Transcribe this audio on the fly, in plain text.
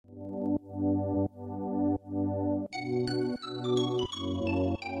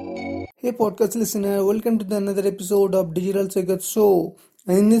Hey podcast listener, welcome to another episode of Digital Secret Show.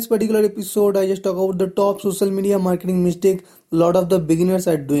 And in this particular episode, I just talk about the top social media marketing mistake a lot of the beginners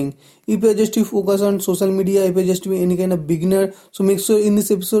are doing. If you just to focus on social media, if you just to be any kind of beginner, so make sure in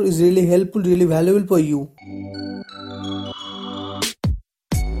this episode is really helpful, really valuable for you.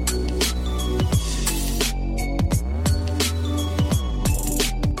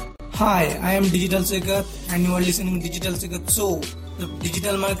 Hi, I am Digital Sekat and you are listening to Digital Sekat Show, the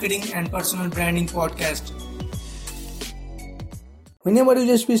digital marketing and personal branding podcast. Whenever you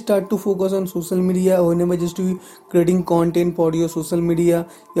just start to focus on social media, whenever just to creating content for your social media,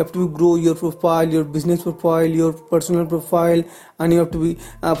 you have to grow your profile, your business profile, your personal profile, and you have to be,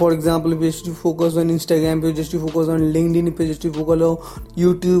 for example, if you just to focus on Instagram, if you just to focus on LinkedIn, if you just to focus on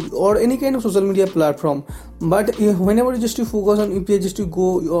YouTube or any kind of social media platform. But whenever you just to focus on, if you just to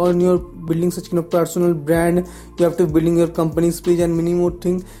go on your building such kind of personal brand, you have to building your company's page and many more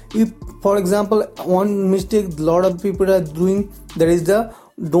things. If, for example, one mistake a lot of people are doing, that is the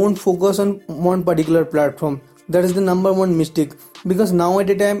don't focus on one particular platform. That is the number one mistake, because now at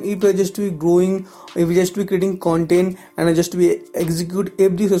a time, if you just to be growing, if you just to be creating content and just to be execute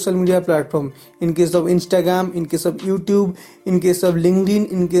every social media platform, in case of Instagram, in case of YouTube, in case of LinkedIn,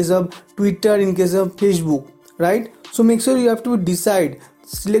 in case of Twitter, in case of Facebook, right? So make sure you have to decide,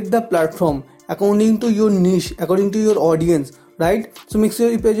 select the platform according to your niche, according to your audience, right? So make sure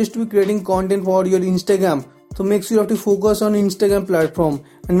if you just to be creating content for your Instagram, so make sure you have to focus on Instagram platform,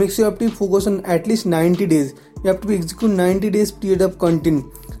 and make sure you have to focus on at least 90 days. You have to be execute 90 days period of content,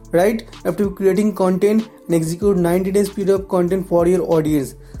 right? You have to be creating content and execute 90 days period of content for your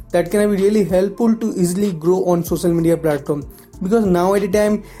audience. That can be really helpful to easily grow on social media platform. Because now at a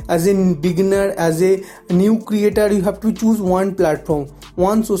time, as a beginner, as a new creator, you have to choose one platform,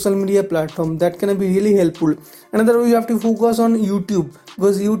 one social media platform. That can be really helpful. Another way, you have to focus on YouTube,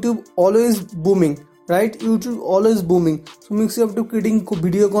 because YouTube always booming, right? YouTube always booming. So make sure you have to creating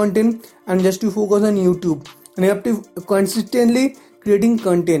video content and just to focus on YouTube, and you have to consistently creating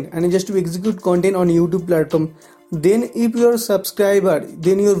content and just to execute content on YouTube platform. Then if your subscriber,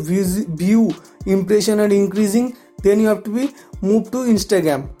 then your view impression are increasing, then you have to be move to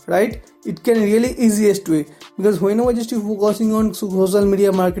Instagram, right? It can really easiest way, because whenever just you focusing on social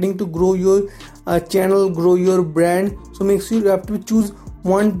media marketing to grow your channel, grow your brand, so make sure you have to choose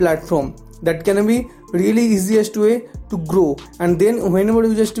one platform. That can be really easiest way to grow. And then whenever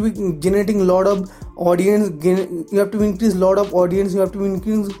you just to be generating a lot of audience, you have to increase lot of audience, you have to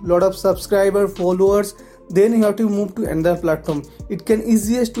increase lot of subscriber, followers, then you have to move to another platform. It can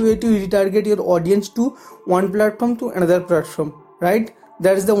easiest way to retarget your audience to one platform to another platform, right?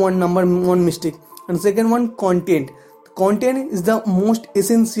 That is the number one mistake. And second one, content is the most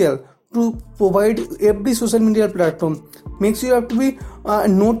essential to provide every social media platform. Make sure you have to be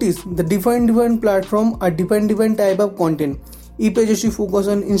notice the different platform or different type of content. If you just focus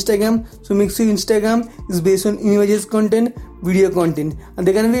on Instagram, so make sure Instagram is based on images content, video content, and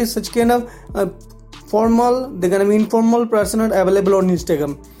there can be such kind of formal, there can be informal personal available on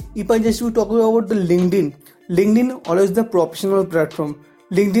Instagram. If I just talk about the LinkedIn always the professional platform.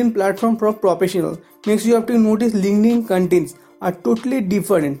 LinkedIn platform for professional. Make sure you have to notice LinkedIn contents are totally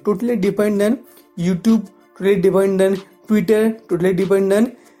different than YouTube, totally different than Twitter, totally different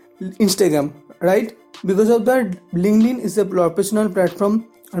than Instagram, right? Because of that, LinkedIn is a professional platform,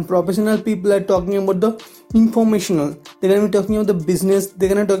 and professional people are talking about the informational. They're gonna be talking about the business, they're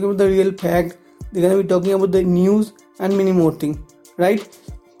gonna talk about the real fact, they're gonna be talking about the news and many more things, right?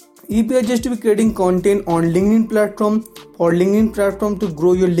 If you are just to be creating content on LinkedIn platform, for LinkedIn platform to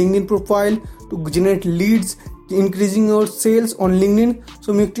grow your LinkedIn profile, to generate leads, increasing your sales on LinkedIn,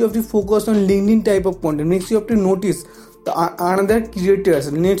 so make sure you have to focus on LinkedIn type of content. Make sure you have to notice the another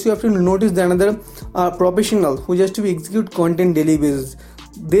creators, next you have to notice the another professional who just to be execute content daily basis.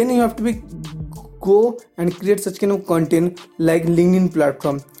 Then you have to be go and create such kind of content like LinkedIn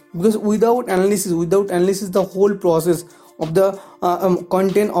platform, because without analysis the whole process of the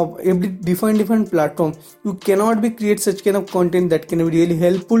content of every different platform, you cannot be create such kind of content that can be really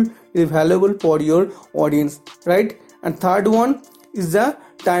helpful, really valuable for your audience, right? And third one is the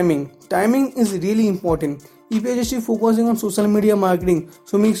timing is really important. If you're just focusing on social media marketing,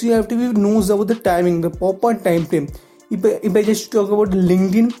 so make sure you have to be knows about the timing, the proper time frame. If I just talk about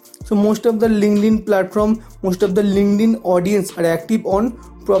LinkedIn, so most of the LinkedIn platform, most of the LinkedIn audience are active on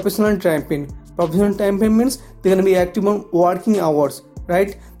professional time frame. Professional time frame means they're going to be active on working hours,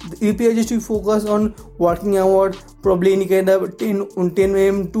 right? If you just focus on working hours, probably any kind of 10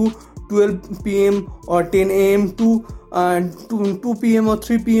 a.m. to 12 p.m. or 10 a.m. to 2 p.m. or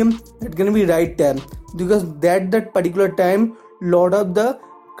 3 p.m. that's going to be right time, because that particular time lot of the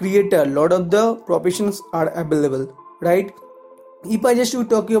creator, lot of the professions are available, right? If I just to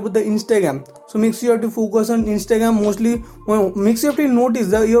talk about the Instagram, so make sure you have to focus on Instagram mostly. Well, make sure you have to notice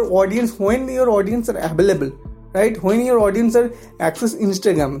that your audience, when your audience are available, right? When your audience are access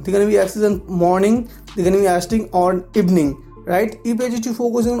Instagram, they're gonna be access on morning, they're gonna be asking on evening, right? If I just to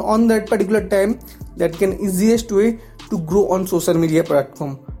focus on that particular time, that can easiest way to grow on social media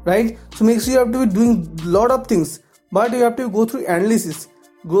platform, right? So make sure you have to be doing lot of things, but you have to go through analysis,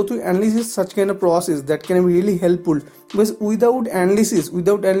 such kind of process that can be really helpful, because without analysis,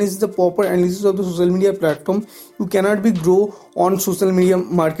 the proper analysis of the social media platform, you cannot be grow on social media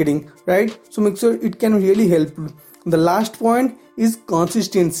marketing, right? So make sure it can really help. The last point is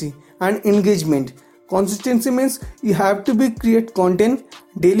consistency and engagement. Consistency means you have to be create content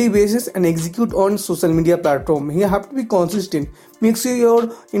daily basis and execute on social media platform. You have to be consistent. Make sure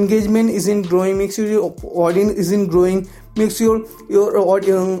your engagement isn't growing, make sure your audience isn't growing, make sure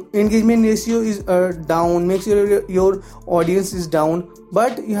your engagement ratio is down, make sure your audience is down,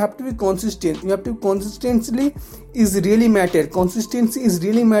 but you have to be consistent. You have to consistency is really matter. Consistency is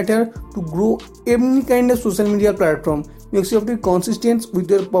really matter to grow any kind of social media platform. Make sure you have to be consistent with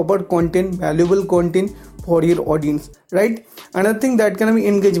your proper content, valuable content for your audience, right? Another thing that can be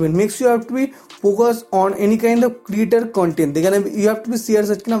engagement. Make sure you have to be focused on any kind of creator content. You have to be share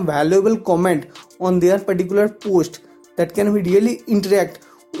such kind of valuable comment on their particular post that can be really interact,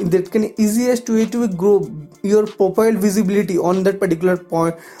 that can easiest way to grow your profile visibility on that particular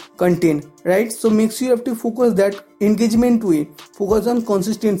point content, right? So make sure you have to focus that engagement way, focus on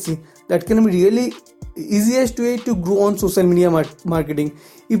consistency. That can be really easiest way to grow on social media marketing.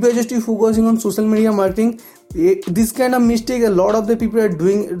 If you're just focusing on social media marketing, this kind of mistake a lot of the people are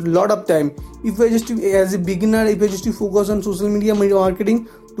doing a lot of time. If you're just as a beginner, if you're just focus on social media marketing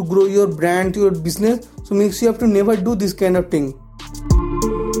to grow your brand, your business, so make sure you have to never do this kind of thing.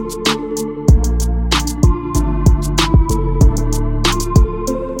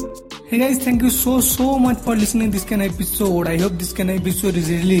 Hey guys, thank you so much for listening this kind of episode. I hope this kind of episode is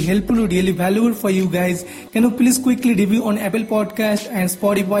really helpful, really valuable for you guys. Can you please quickly review on Apple Podcast and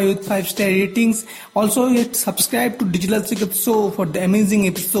Spotify with 5-star ratings. Also hit subscribe to Digital Secret Show for the amazing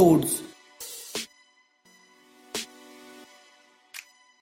episodes.